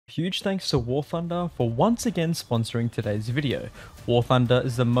Huge thanks to War Thunder for once again sponsoring today's video. War Thunder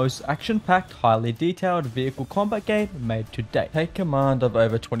is the most action-packed, highly detailed vehicle combat game made to date. Take command of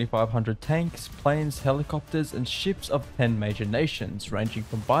over 2,500 tanks, planes, helicopters and ships of 10 major nations, ranging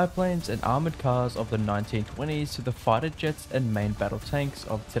from biplanes and armoured cars of the 1920s to the fighter jets and main battle tanks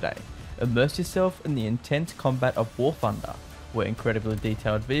of today. Immerse yourself in the intense combat of War Thunder, where incredibly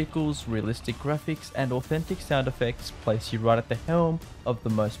detailed vehicles, realistic graphics, and authentic sound effects place you right at the helm of the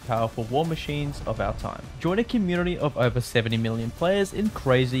most powerful war machines of our time. Join a community of over 70 million players in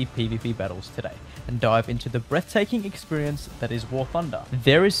crazy PvP battles today, and dive into the breathtaking experience that is War Thunder.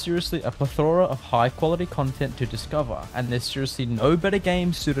 There is seriously a plethora of high quality content to discover, and there's seriously no better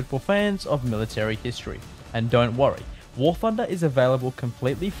game suited for fans of military history. And don't worry, War Thunder is available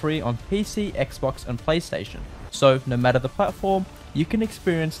completely free on PC, Xbox, and PlayStation. So, no matter the platform, you can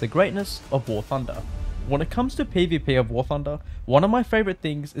experience the greatness of War Thunder. When it comes to PvP of War Thunder, one of my favourite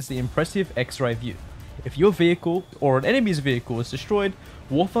things is the impressive X-ray view. If your vehicle, or an enemy's vehicle is destroyed,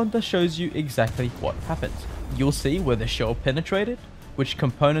 War Thunder shows you exactly what happens. You'll see where the shell penetrated, which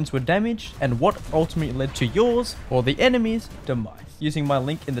components were damaged, and what ultimately led to yours, or the enemy's, demise. Using my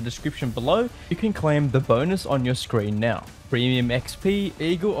link in the description below, you can claim the bonus on your screen now. Premium XP,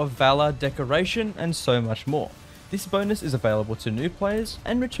 Eagle of Valor decoration, and so much more. This bonus is available to new players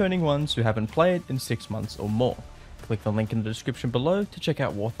and returning ones who haven't played in 6 months or more. Click the link in the description below to check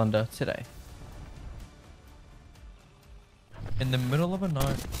out War Thunder today. In the middle of the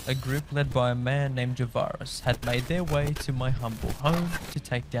night, a group led by a man named Javarus had made their way to my humble home to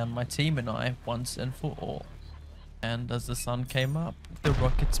take down my team and I once and for all. And as the sun came up, the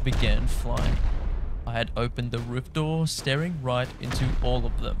rockets began flying. I had opened the roof door, staring right into all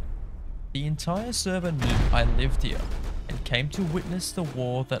of them. The entire server knew I lived here, and came to witness the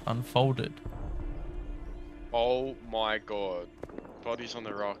war that unfolded. Oh my god. Bodies on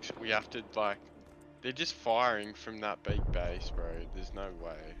the rocks. We have to, like... They're just firing from that big base, bro. There's no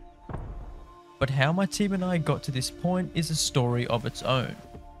way. But how my team and I got to this point is a story of its own.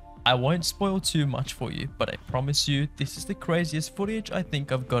 I won't spoil too much for you, but I promise you this is the craziest footage I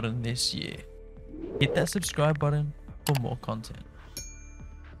think I've gotten this year. Hit that subscribe button for more content.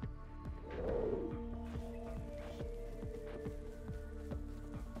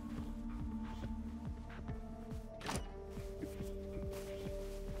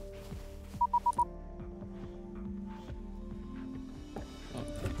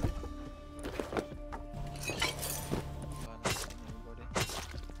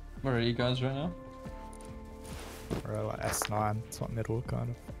 Where are you guys right now? We're at like S9, it's like middle kind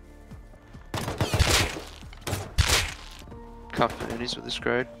of. Cuffed enemies with this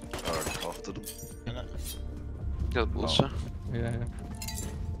grade. I already crafted them. Got a bolster. Oh, yeah.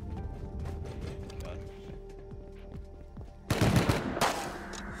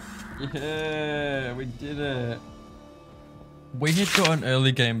 Yeah, we did it. We had got an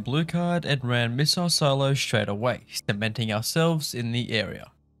early game blue card and ran missile solo straight away, cementing ourselves in the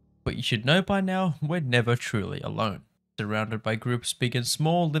area. But you should know by now, we're never truly alone. Surrounded by groups big and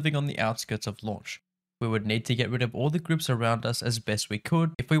small living on the outskirts of launch. We would need to get rid of all the groups around us as best we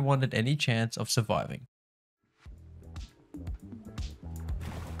could if we wanted any chance of surviving.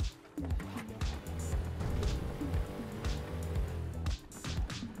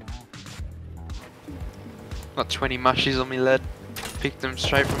 Got 20 mushies on me lead. Picked them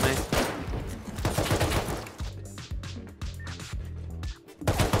straight from me.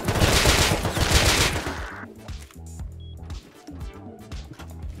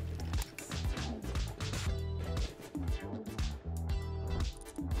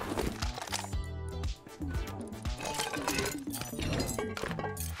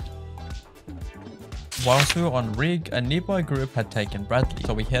 Whilst we were on rig, a nearby group had taken Bradley,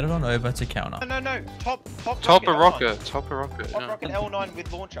 so we headed on over to counter. No. Top Top rocket, of rocket. Top of rocket. Top Yeah. rocket L9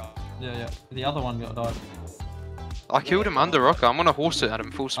 with launcher. Yeah. The other one got died. I killed him under rocket. I'm gonna horse it at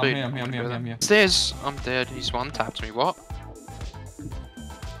him full speed. I'm here. Stairs. I'm dead. He's one tapped me. What?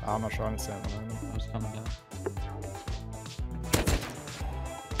 I'm not sure I understand at the moment. I'm just coming down.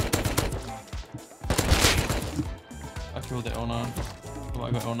 I killed the L9. Oh,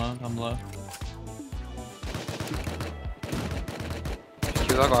 I got L9, I'm low.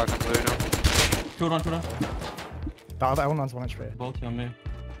 Kill that guy. I can loot him. Killed on. That L9's one HP. Both on me.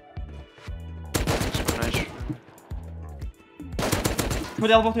 Explanation. Put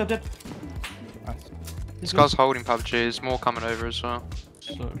the elbow, dead. Nice. This guy's holding PUBG. There's more coming over as well.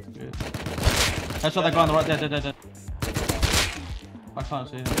 So good. Headshot that guy on the right, dead. I can't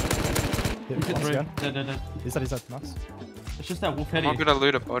see him. Yeah, He's hit once three. again. Dead. He's dead, nice. It's just that wolf I'm heady. not gonna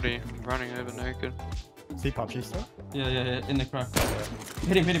loot a body. I'm running over naked. See PUBG still? Yeah, in the crack.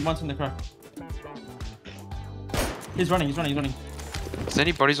 Hit him once in the crack. He's running. Is there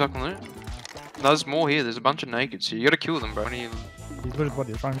any bodies I can loot? No, there's more here. There's a bunch of nakeds here. You gotta kill them, bro. He's looted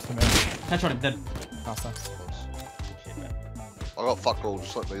body. He's running to the man. Headshot him, dead. Nice. I got fuck all,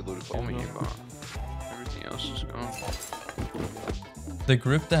 just let me loot it. Oh my god. Everything else is gone. The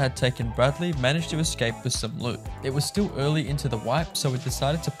group that had taken Bradley managed to escape with some loot. It was still early into the wipe, so we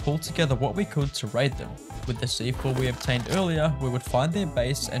decided to pull together what we could to raid them. With the C4 we obtained earlier, we would find their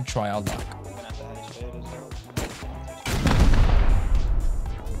base and try our luck.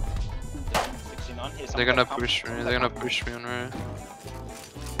 They're gonna push me. They're gonna push me on right.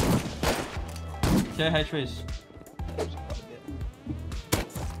 Yeah, HVs.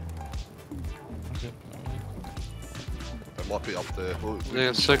 They might be up there.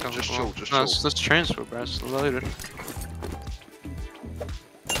 Yeah, second. Just chill, just no, chill. let's transfer, bro. It's loaded.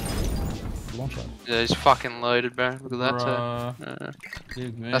 Launcher. Yeah, he's fucking loaded, bro. Look at that.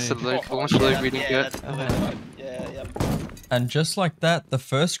 That's the loot. Launch loot we didn't get. Yeah. And just like that, the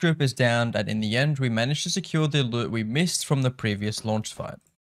first group is downed, and in the end, we managed to secure the loot we missed from the previous launch fight.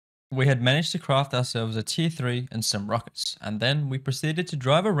 We had managed to craft ourselves a tier 3 and some rockets, and then we proceeded to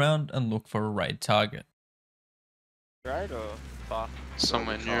drive around and look for a raid target. Right or far?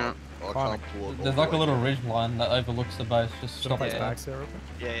 Somewhere near. I can't pull it There's all like the a way little down. ridge line that overlooks the base. Just Stop stop his it. bags there, open.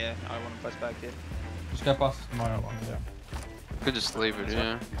 Yeah. I want to place back here. Just go past my Alright, one, yeah. Could just leave it,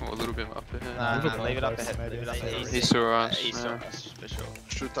 yeah. Or a little bit up ahead. Nah, Leave it leave it up close, ahead. maybe Leave it up that's ahead. it. He saw us. He saw Yeah. us for sure.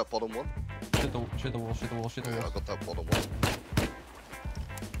 Shoot that bottom one. Shoot the wall, shoot the wall. Yeah, I got that bottom one.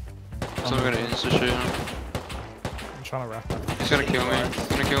 So we're gonna insta shoot him. I'm trying to wrap that. He's gonna kill me. He's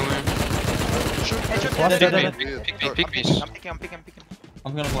gonna kill me. Shoot, Headshot, What? dead, Dead, dead, dead, dead. Pick me. I'm picking.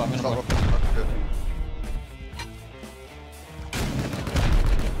 I'm gonna blow. Start up.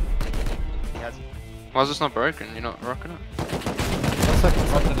 He has it. Why is this not broken? You're not rocking it?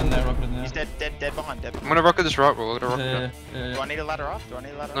 Rocket in there. He's dead behind. I'm gonna rocket this right wall. I'm gonna rocket it. Yeah. Do I need a ladder off? No. No.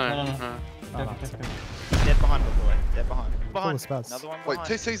 He's dead behind, by the way. Dead behind. Full of spaz. Another one Wait, behind.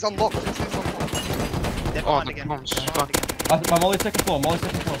 TC's unlocked. Dead Oh, behind the again. bombs. Behind Fuck. again. My molly's second floor.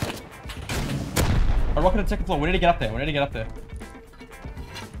 I rocketed second floor. We need to get up there.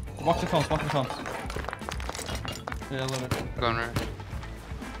 Box the comms. Yeah, love it. Going right.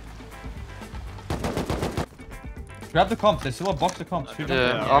 Grab the comps. There's still a box of comps. Shoot Yeah,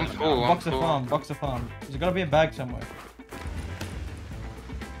 them. I'm full. Box of farm. There's gotta be a bag somewhere.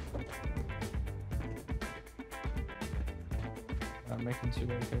 I'm making 2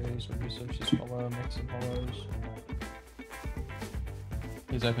 AKs. We'll research this hollow. Make some hollows.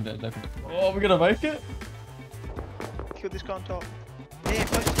 He's opened it. Oh, we're gonna make it? Kill this guy on top. Yeah,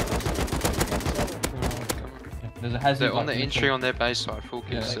 close. There's a hazard. They're on the button. entry on their base side. Full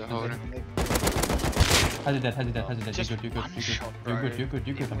kills. Yeah, They're holding. Hazard dead. Just You're good. one shot, bro. You're good.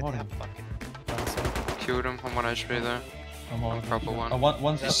 Even I'm holding. without fucking- Killed him. I'm on HP there. I'm holding. Proper one.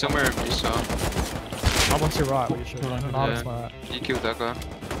 One He's somewhere in this side. I want to right, we should. Cool, No, yeah. it's my right. You killed that guy.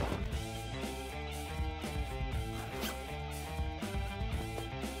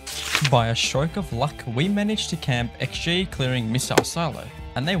 By a stroke of luck, we managed to camp XG clearing missile silo,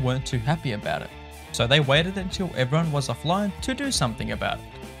 and they weren't too happy about it. So they waited until everyone was offline to do something about it.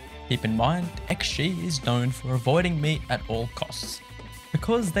 Keep in mind, XG is known for avoiding me at all costs,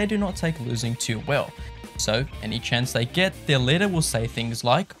 because they do not take losing too well. So any chance they get, their leader will say things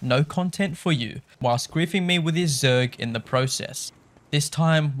like, "No content for you," whilst griefing me with his Zerg in the process. This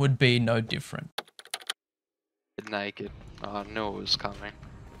time would be no different. Naked. Oh, I knew it was coming.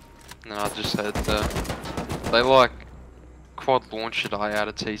 No, I just had they like quad launch it out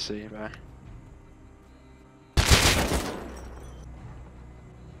of TC, bro.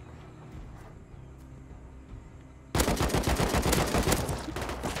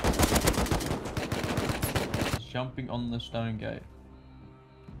 Jumping on the stone gate.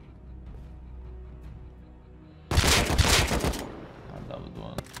 That was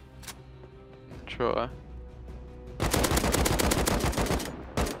one. Try.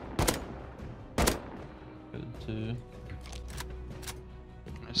 Good two.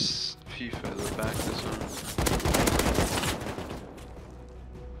 There's a few further back this one.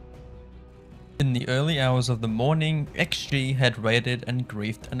 In the early hours of the morning, XG had raided and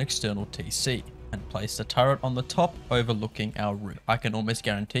griefed an external TC and placed a turret on the top overlooking our route. I can almost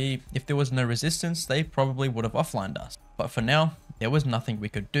guarantee if there was no resistance, they probably would have offlined us. But for now, there was nothing we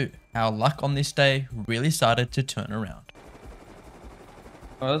could do. Our luck on this day really started to turn around.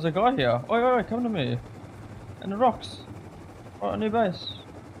 Oh, there's a guy here. Oi, come to me. And the rocks. Right, a new base.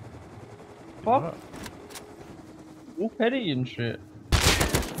 Fuck. All petty and shit.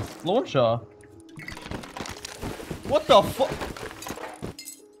 Launcher. What the fuck?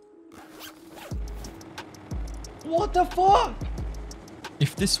 What the fuck?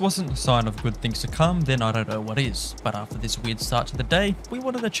 If this wasn't a sign of good things to come, then I don't know what is. But after this weird start to the day, we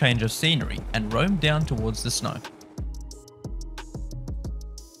wanted a change of scenery and roamed down towards the snow.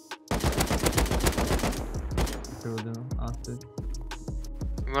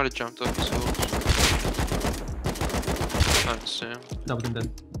 You might have jumped off his horse. I don't see him. Double him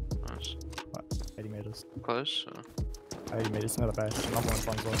dead. Nice. What, 80 meters. Close? 80 meters, not a base. Another one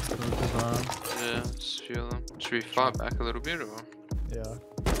front zone. Yeah, there's a few of them. Should we fight back a little bit or? Yeah.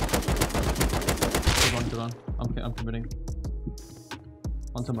 Good on. I'm committing.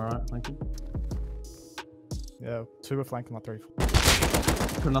 On to my right, thank you. Yeah, 2 were flanking like 3.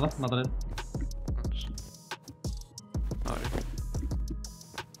 Another dead. Nice. Oh,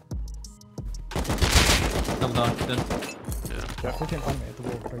 Double dark, dead. yeah. Yeah, 14 behind me at the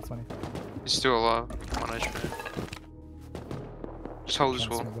wall, 320. He's still alive. 1 HP. Just hold his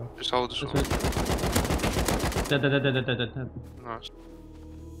wall. Just hold his wall. Dead. Nice.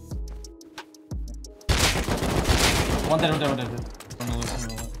 One dead.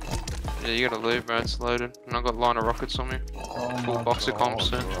 Yeah, you gotta leave, bro. It's loaded. And I got line of rockets on me. Full box of comps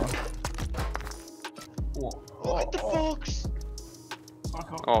soon. What the box?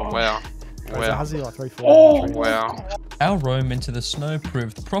 Oh, wow. Wow. Has he like 3-4? Oh! Wow. Our roam into the snow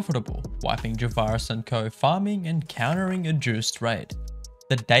proved profitable, wiping Javaris and co farming and countering a juiced raid.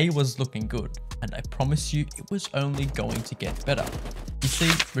 The day was looking good, and I promise you it was only going to get better. You see,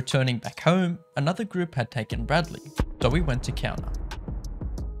 returning back home, another group had taken Bradley, so we went to counter.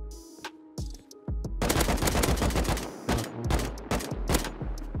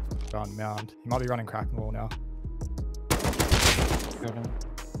 Run, mound. He might be running crack wall now. Killed him.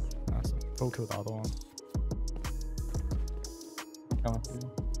 Nice. Full kill the other one. Coming for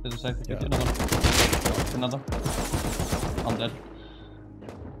you. There's a safety Yeah. kit. Another. I'm dead.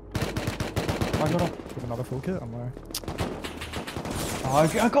 I got up. With another full kit, I'm low. Oh,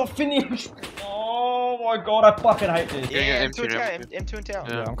 I got finished! Oh my god, I fucking hate this. Yeah, M2 M2 and and tail, M2 and tail.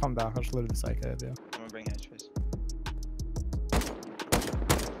 Yeah. Yeah, I'm coming back. I just looted the sake of it, yeah. I'm gonna bring HPs.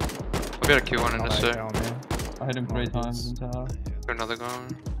 I'll be able to kill one in a Oh, sec. down, man. I hit him 3 times into Got another guy.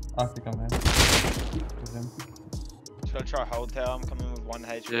 I have to come here. With him. Should I try hold tail? I'm coming with 1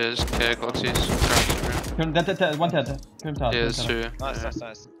 HP. Yeah, just care, Glotzies. Kill him, dead, one dead. Kill him tired. Yeah, there's 2.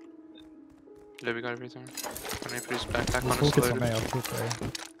 Nice. Yeah, we got everything. I need to put his backpack There's on full his kits on me, loaded. I'll kill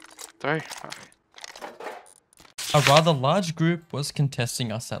 3. 3? A rather large group was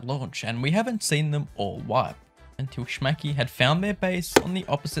contesting us at launch, and we haven't seen them all wipe until Schmacky had found their base on the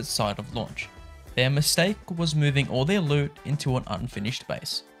opposite side of launch. Their mistake was moving all their loot into an unfinished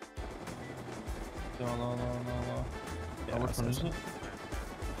base. Yeah, Which one is it?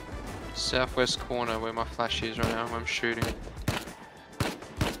 Southwest corner where my flash is right now. I'm shooting.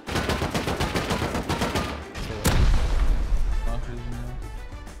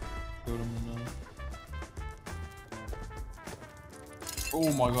 Oh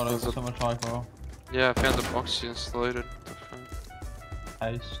my god, I got so much hyper. Yeah, I found the box it's loaded.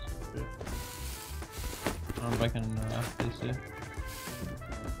 Haste. I'm breaking FPC.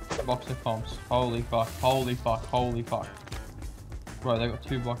 Box of comps. Holy fuck. Bro, they got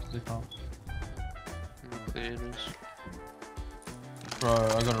 2 boxes of comps. There it is. Bro,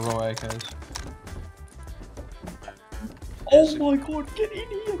 I got a raw AKs. Oh my god, get in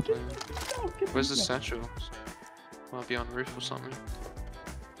here! Get in here! Where's the satchel? Might be on the roof or something.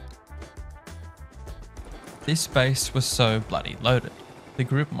 This base was so bloody loaded. The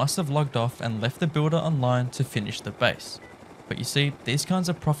group must have logged off and left the builder online to finish the base. But you see, these kinds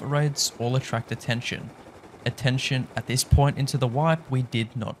of profit raids all attract attention. Attention at this point into the wipe we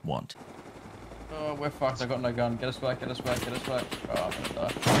did not want. Oh, we're fucked. I got no gun. Get us back. Oh, I'm gonna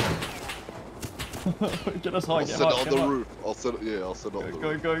die. Get us high, I'll get set high, it on get the high. roof. I'll set it, yeah, I'll set it on the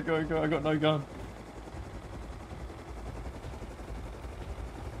roof. Go. I got no gun.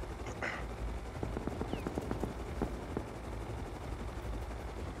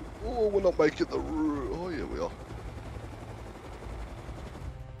 Oh, we're not making the roof. Oh, yeah, we are.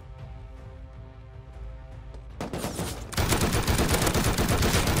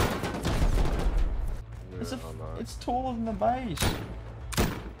 It's, Yeah, I know. it's taller than the base.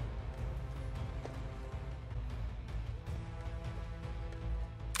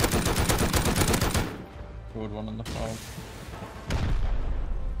 Good one on the phone.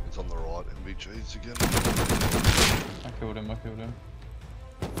 It's on the right, MVGs again. I killed him.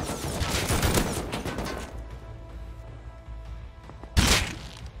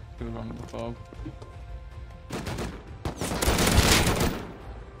 Good one on the fog.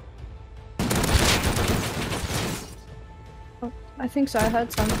 I think so. I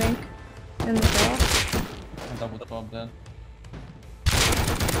heard something in the door. I double 12 dead.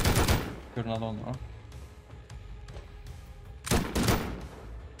 Got another one though.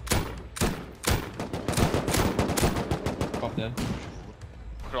 Top dead.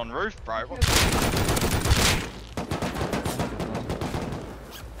 Put on roof, bro. What?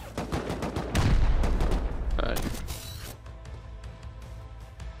 Right.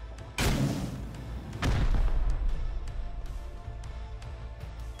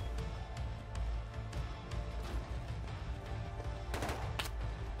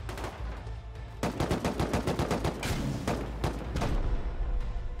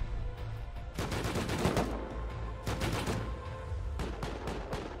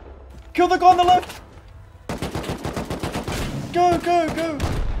 Kill the guy on the left! Go, go, go!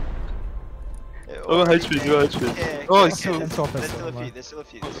 Oh, HP, no HP. Yeah, Oh, yeah, he's still- there's top still a is few, still there's still a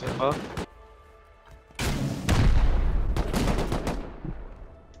few. Huh?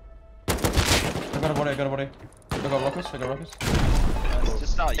 I got a body, I got a body. I got rockets, I got rockets.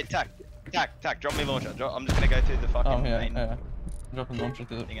 Just start. Hey, tack, drop me launcher. I'm just gonna go through the fucking Oh, yeah, main yeah. Dropping launcher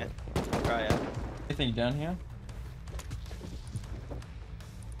to the... thing. Right, yeah. Anything down here?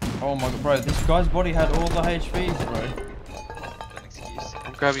 Oh my god, bro, this guy's body had all the HPs, bro. An excuse.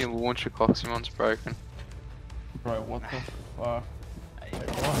 I'm grabbing a launcher clock, one's broken. Bro, what the fuck? Oh,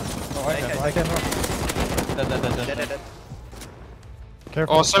 Okay. I can run. Dead.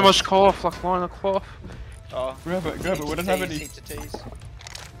 Careful. Oh, so much cloth, like line of cloth. Oh. Grab it, we don't have any. Heaps of teas.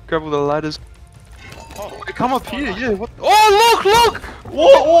 Grab all the ladders. Oh, Wait, come up here, yeah, what? Oh, look!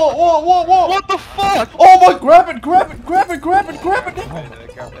 What? What the fuck? Oh my, grab it! Grab them,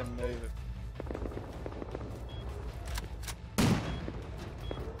 move it.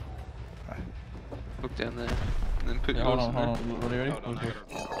 Look down there. And then put Yeah, yours hold in on. Ready? Hold on,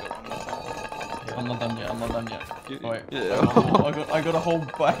 I'm not done yet. there. Wait. Yeah. I got a whole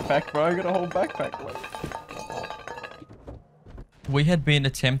backpack, bro. Wait. We had been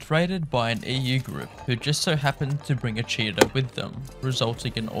attempt raided by an EU group who just so happened to bring a cheater with them,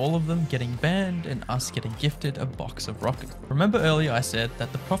 resulting in all of them getting banned and us getting gifted a box of rockets. Remember earlier I said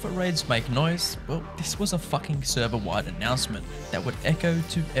that the profit raids make noise? Well, this was a fucking server-wide announcement that would echo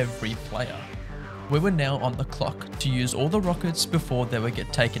to every player. We were now on the clock to use all the rockets before they would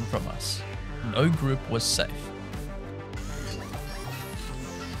get taken from us. No group was safe.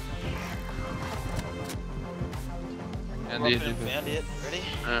 And Found it. it. Ready?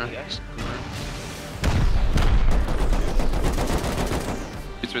 Uh, Here you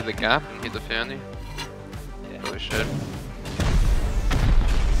Get through the gap and hit the founding. Yeah. Holy shit.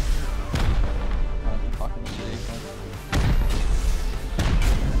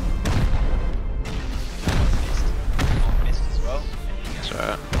 Missed as well. That's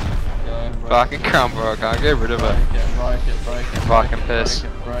alright. Fucking crumb, bro. I can't get rid of it. Break it. Fucking piss.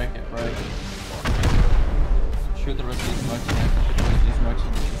 Break it. Shoot the rest of these smokes in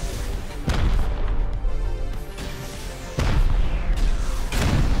there.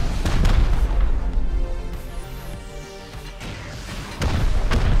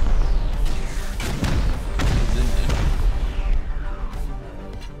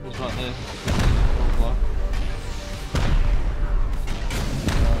 It's right there.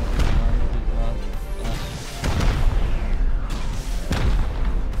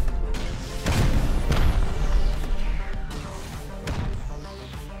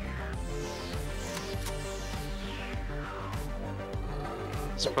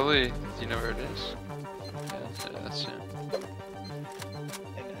 It's probably. Do you know where it is? Yeah, that's it.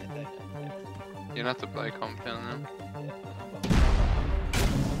 You don't have to play compound then.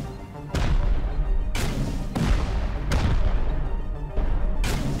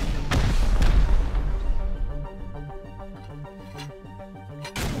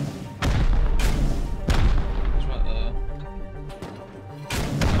 It's right there.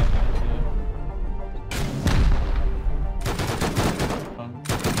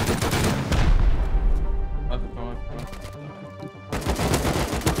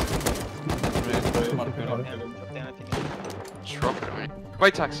 Just rock at me.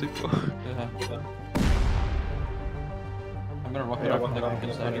 Wait, taxi. I'm gonna rock it up and then we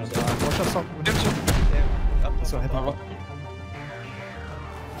can save it. Watch us up. So heavy. I'll rock.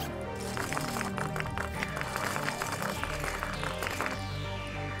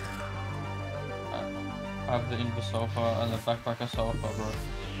 I have the inver sulfur and the backpacker sulfur, bro.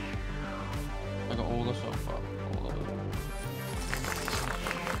 I got all the sulfur, all of it.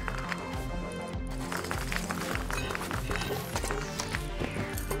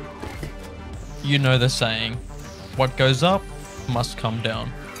 You know the saying, what goes up must come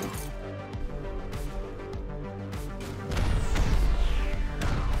down.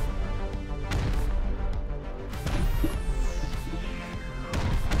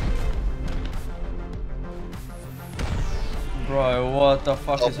 Bro, what the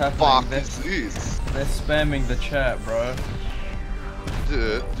fuck is happening? Fuck is this? They're spamming the chat, bro.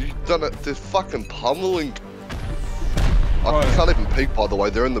 Dude, you done it. They're fucking pummeling. Bro. I can't even peek, by the way.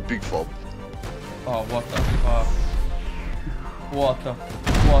 They're in the big fob. Oh, what the fuck? What the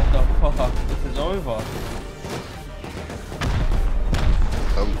fuck? This is over.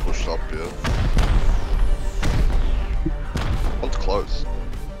 I haven't pushed up yet. One's close.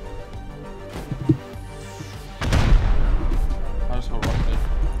 I just got rocked.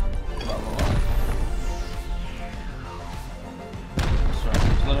 Sorry,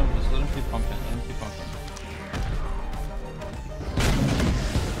 just let him keep pumping. Let him keep pumping.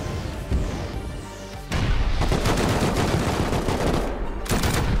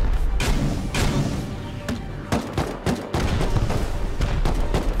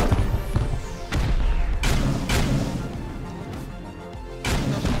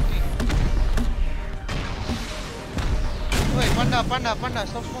 Wait, Panda,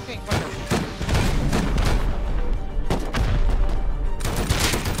 stop smoking, Panda.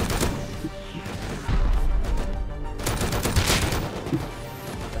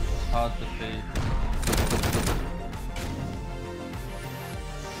 Hard to see.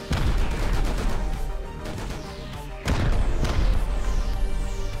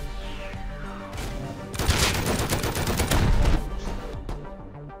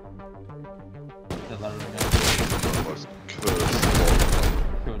 Almost cursed.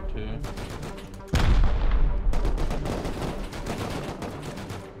 Good too.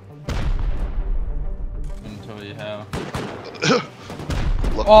 Couldn't tell you how.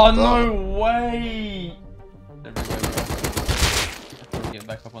 Lucky Oh that. no way! Everywhere, bro. Get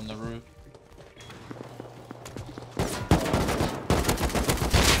back up on the roof.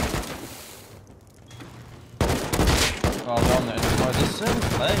 Oh, they're on there. Bro, this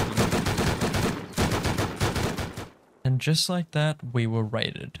server's lagging. And just like that, we were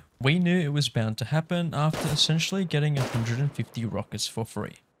raided. We knew it was bound to happen after essentially getting 150 rockets for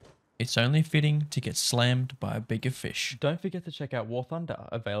free. It's only fitting to get slammed by a bigger fish. Don't forget to check out War Thunder,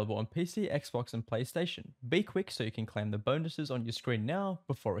 available on PC, Xbox and PlayStation. Be quick so you can claim the bonuses on your screen now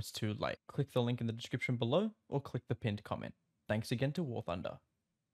before it's too late. Click the link in the description below or click the pinned comment. Thanks again to War Thunder.